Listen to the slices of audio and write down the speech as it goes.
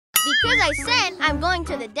Because I said I'm going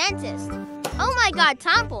to the dentist. Oh my god,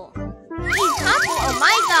 Tompel. He's Tompel, oh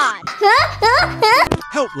my god.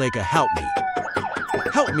 Help, Leika, help me.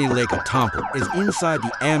 Help me, Leika. Tompel is inside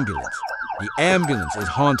the ambulance. The ambulance is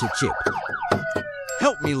haunted Chip.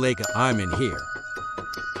 Help me, Leika, I'm in here.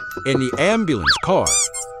 In the ambulance car.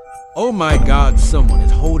 Oh my god, someone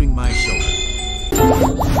is holding my shoulder.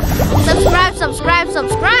 Subscribe, subscribe,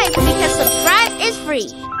 subscribe, because subscribe is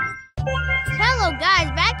free. Hello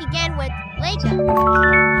guys, back again with Leika.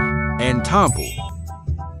 And Tompel.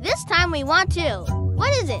 This time we want to.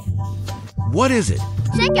 What is it? What is it?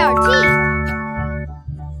 Check our teeth.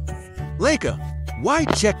 Leika, why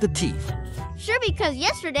check the teeth? Sure, because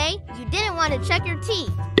yesterday you didn't want to check your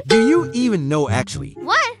teeth. Do you even know actually?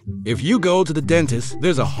 What? If you go to the dentist,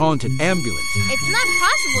 there's a haunted ambulance. It's not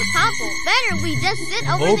possible, Tompel. Better we just sit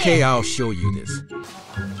over there. Okay, I'll show you this.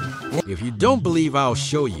 If you don't believe, I'll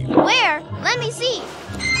show you. Where? Let me see.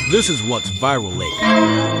 This is what's viral,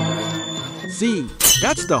 Leika. See,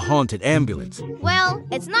 that's the haunted ambulance. Well,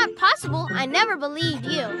 it's not possible. I never believed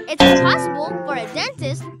you. It's impossible for a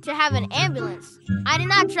dentist to have an ambulance. I did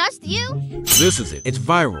not trust you. This is it. It's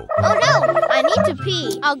viral. Oh no, I need to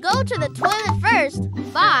pee. I'll go to the toilet first.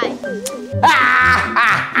 Bye.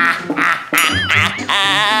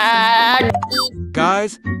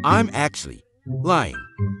 Guys, I'm actually lying.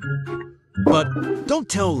 But don't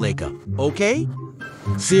tell Leika, okay?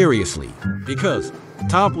 Seriously, because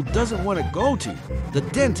Tompel doesn't want to go to the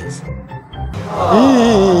dentist.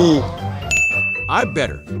 I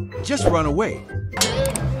better just run away.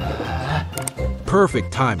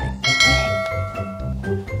 Perfect timing.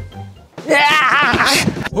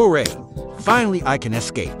 Hooray! Finally, I can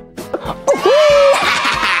escape.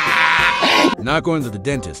 Not going to the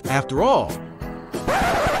dentist after all.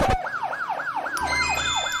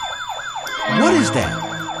 What is that?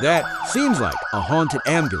 That seems like a haunted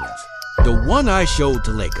ambulance. The one I showed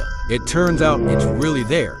to Leika. It turns out it's really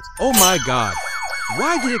there. Oh my god.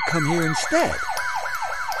 Why did it come here instead?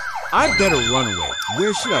 I better run away.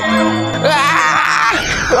 Where should I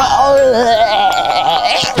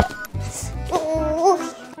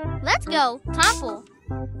go? Let's go, Tompel.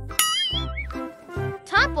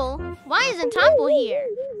 Tompel? Why isn't Tompel here?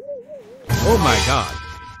 Oh my god.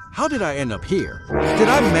 How did I end up here? Did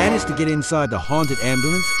I manage to get inside the haunted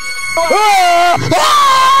ambulance?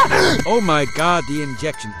 Oh my god, the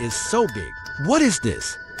injection is so big. What is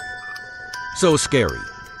this? So scary.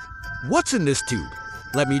 What's in this tube?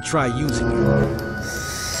 Let me try using it.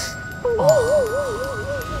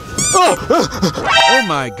 Oh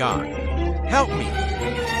my god. Help me.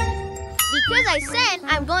 Because I said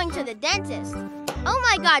I'm going to the dentist. Oh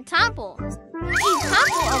my god, Tompel. He's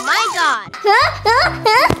Tompel, oh my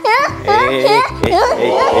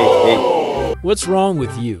god. What's wrong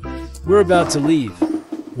with you? We're about to leave.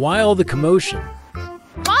 Why all the commotion?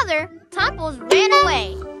 Father, Tompel's ran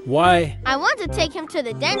away. Why? I want to take him to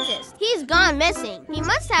the dentist. He's gone missing. He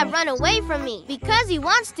must have run away from me because he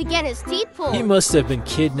wants to get his teeth pulled. He must have been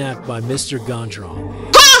kidnapped by Mr. Gondrong.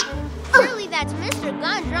 Surely that's Mr.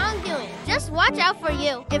 Gondrong doing. Just watch out for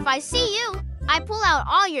you. If I see you, I pull out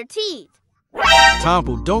all your teeth.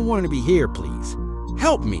 Tompel don't want to be here, please.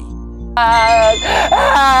 Help me.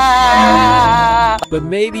 But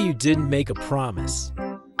maybe you didn't make a promise.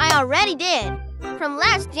 I already did. From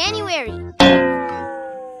last January.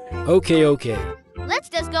 Okay, okay. Let's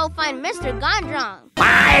just go find Mr. Gondrong.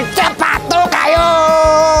 Main sepatu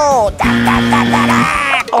kayu!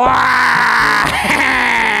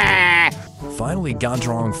 Finally,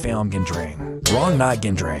 Gondrong found Gendrang. Wrong, not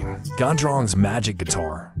Gendrang. Gondrong's magic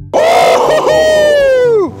guitar.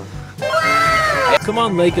 Come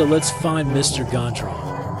on, Leika, let's find Mr. Gondrong.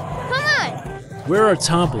 Come on! Where are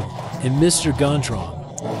Tompel and Mr. Gondrong?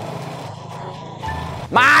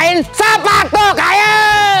 Main sepatu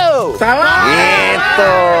kayu! Salah!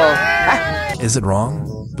 Gitu. Is it wrong?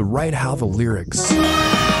 The right how the lyrics.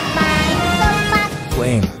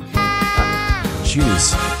 Playing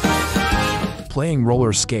shoes. Playing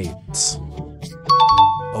roller skates.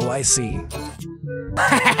 Oh, I see.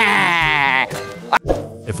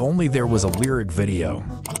 If only there was a lyric video.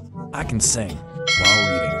 I can sing while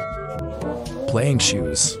reading. Playing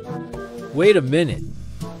shoes. Wait a minute.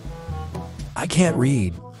 I can't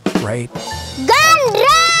read, right?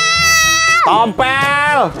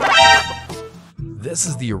 Tompel! This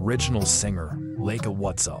is the original singer, Leika,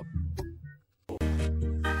 what's up?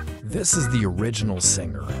 This is the original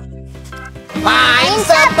singer. Main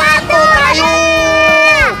sepatu kayu!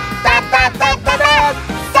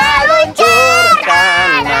 Seluncur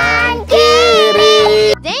kanan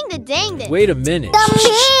kiri. Dang it. Wait a minute.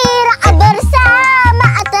 Gembira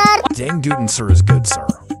bersama Dang Dootin' sir is good, sir.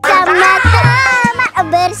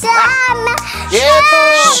 bersama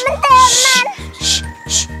teman-teman.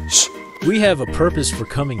 We have a purpose for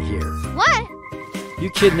coming here. What?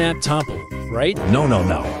 You kidnapped Tompel, right? No.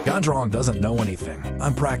 Gandrong doesn't know anything.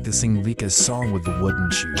 I'm practicing Leika's song with the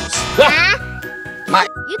wooden shoes.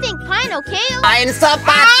 You think Pinocchio? Main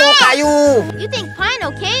sepatu kayu. You think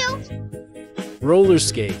Pinocchio? Roller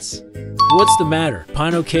skates. What's the matter,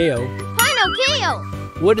 Pinocchio? Pinocchio!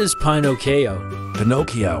 What is Pinocchio?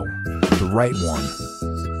 Pinocchio, the right one.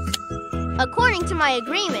 According to my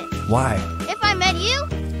agreement, Why? if I met you,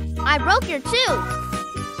 I broke your tooth.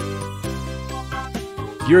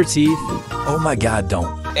 Your teeth? Oh my god,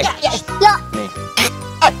 don't.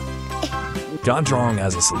 Gandrong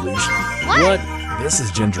has a solution. What? This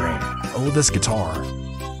is Gindrain. Oh, this guitar.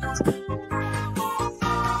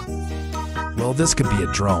 Well, this could be a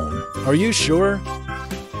drone. Are you sure?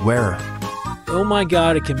 Where? Oh my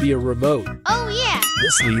god, it can be a remote. Oh yeah.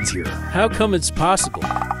 This leads here. How come it's possible?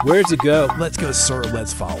 Where's it go? Let's go, sir.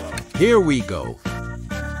 Let's follow. Here we go.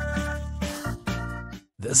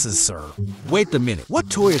 This is Sir. Wait a minute. What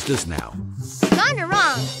toy is this now?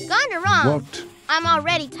 Gondorong. What? I'm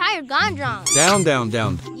already tired, Gondorong.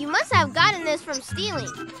 Down. You must have gotten this from stealing,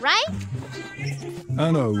 right?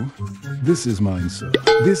 I know. This is mine, sir.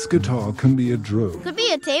 This guitar can be a drone. Could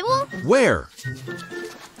be a table? Where?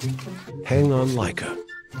 Hang on, Leika.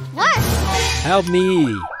 What? Help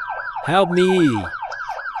me! Help me!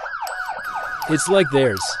 It's like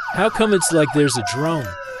theirs. How come it's like there's a drone?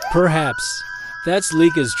 Perhaps. That's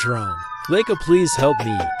Leika's drone. Leika, please help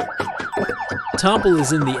me. Tompel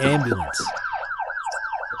is in the ambulance.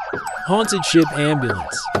 Haunted ship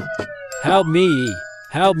ambulance. Help me!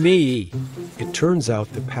 Help me! It turns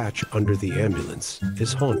out the patch under the ambulance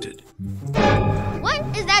is haunted. What?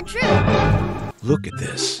 Is that true? Look at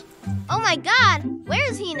this. Oh my god, where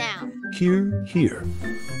is he now? Here.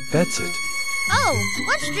 That's it. Oh,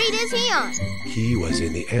 what street is he on? He was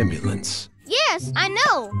in the ambulance. Yes, I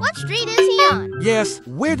know. What street is he on? Yes,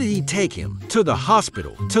 where did he take him? To the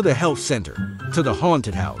hospital, to the health center, to the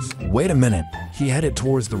haunted house. Wait a minute. He headed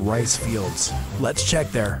towards the rice fields. Let's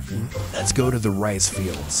check there. Let's go to the rice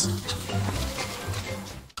fields.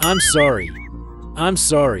 I'm sorry. I'm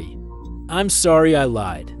sorry. I'm sorry I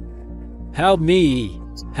lied. Help me.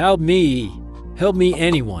 Help me. Help me,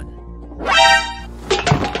 anyone.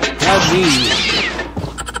 Help me.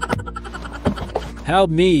 Help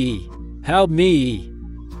me. Help me.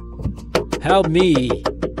 Help me.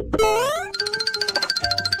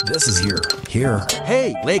 This is here. Here.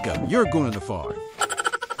 Hey, Leika, you're going too far.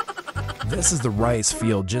 This is the rice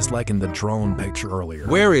field, just like in the drone picture earlier.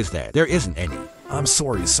 Where is that? There isn't any. I'm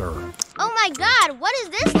sorry, sir. Oh my god, what is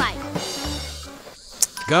this like?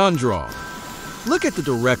 Gondrong. Look at the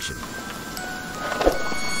direction.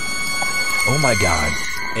 Oh my god.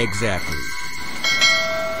 Exactly.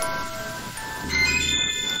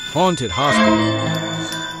 Haunted hospital.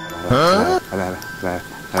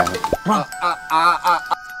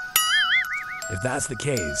 If that's the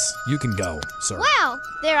case, you can go, sir. Wow,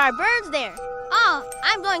 there are birds there. Oh,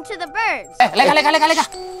 I'm going to the birds.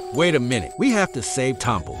 Leika. Wait a minute. We have to save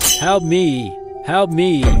Tompel. Help me. Help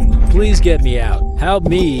me. Please get me out. Help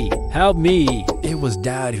me. Help me. It was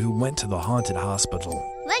Dad who went to the haunted hospital.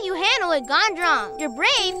 Let you handle it, Gondrong. You're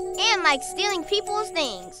brave and like stealing people's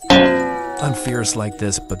things. I'm fierce like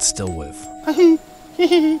this, but still with.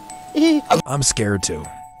 I'm scared too.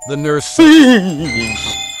 The nurse.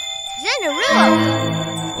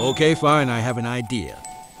 Zenderuo. Okay, fine. I have an idea.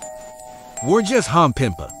 We're just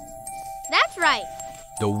Hampimpa. That's right.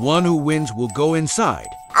 The one who wins will go inside.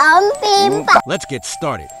 Let's get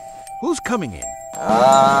started. Who's coming in?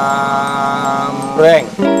 Bring.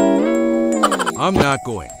 I'm not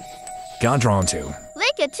going. Gondrong too.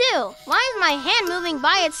 Leika too. Why is my hand moving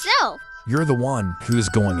by itself? You're the one who's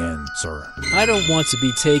going in, sir. I don't want to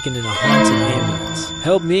be taken in a haunted ambulance.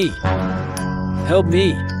 Help me. Help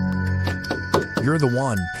me. You're the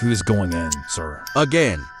one who's going in, sir.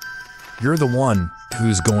 Again. You're the one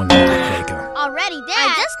who's going in, Leika. Already dead.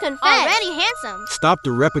 I just confessed. Already handsome. Stop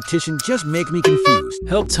the repetition. Just make me confused.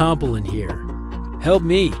 Help Tompel in here. Help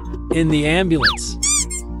me. In the ambulance.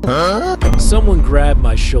 Someone grab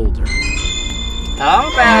my shoulder.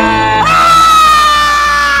 Tompel.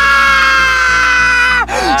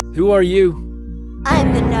 Who are you?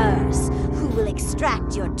 I'm the nurse who will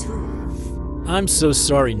extract your tooth. I'm so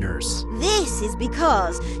sorry, nurse. This is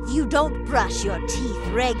because you don't brush your teeth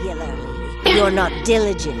regularly. You're not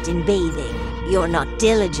diligent in bathing. You're not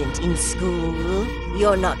diligent in school.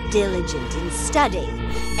 You're not diligent in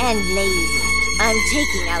studying. And lazy. I'm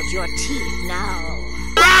taking out your teeth now.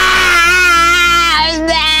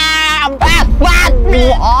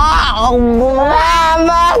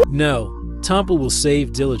 No, Tompel will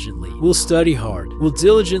save diligently. We'll study hard. We'll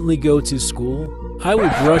diligently go to school. I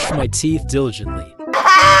will brush my teeth diligently. What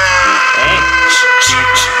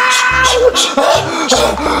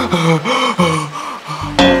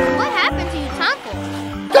happened to you, Tompel?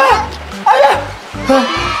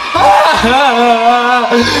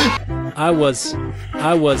 I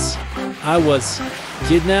was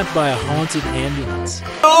kidnapped by a haunted ambulance.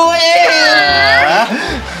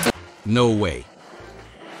 No way.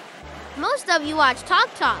 Most of you watch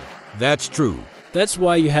Talk Talk. That's true. That's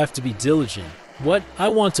why you have to be diligent. What? I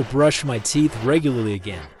want to brush my teeth regularly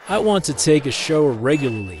again. I want to take a shower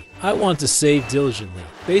regularly. I want to save diligently.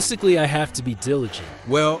 Basically, I have to be diligent.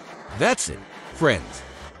 Well, that's it. Friends,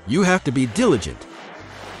 you have to be diligent.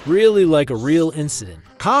 Really like a real incident.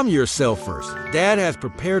 Calm yourself first. Dad has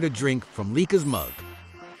prepared a drink from Leika's mug.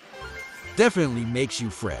 Definitely makes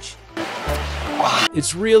you fresh.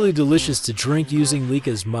 It's really delicious to drink using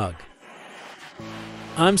Leika's mug.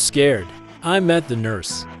 I'm scared. I met the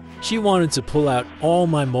nurse. She wanted to pull out all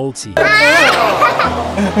my mole teeth. What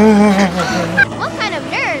kind of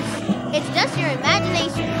nurse? It's just your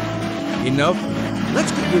imagination. Enough?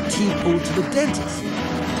 Let's get your teeth pulled to the dentist.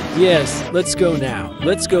 Yes, let's go now.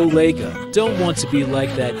 Let's go, Leika. Don't want to be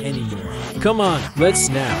like that anymore. Come on, let's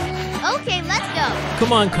now. Okay, let's go.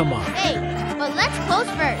 Come on, come on. Hey, but let's close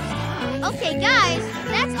first. Okay, guys,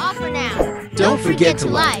 that's all for now. Don't forget to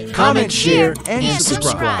like, comment, share, and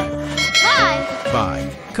subscribe. Bye.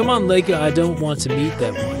 Bye. Come on, Leika, I don't want to meet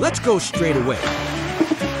that one. Let's go straight away.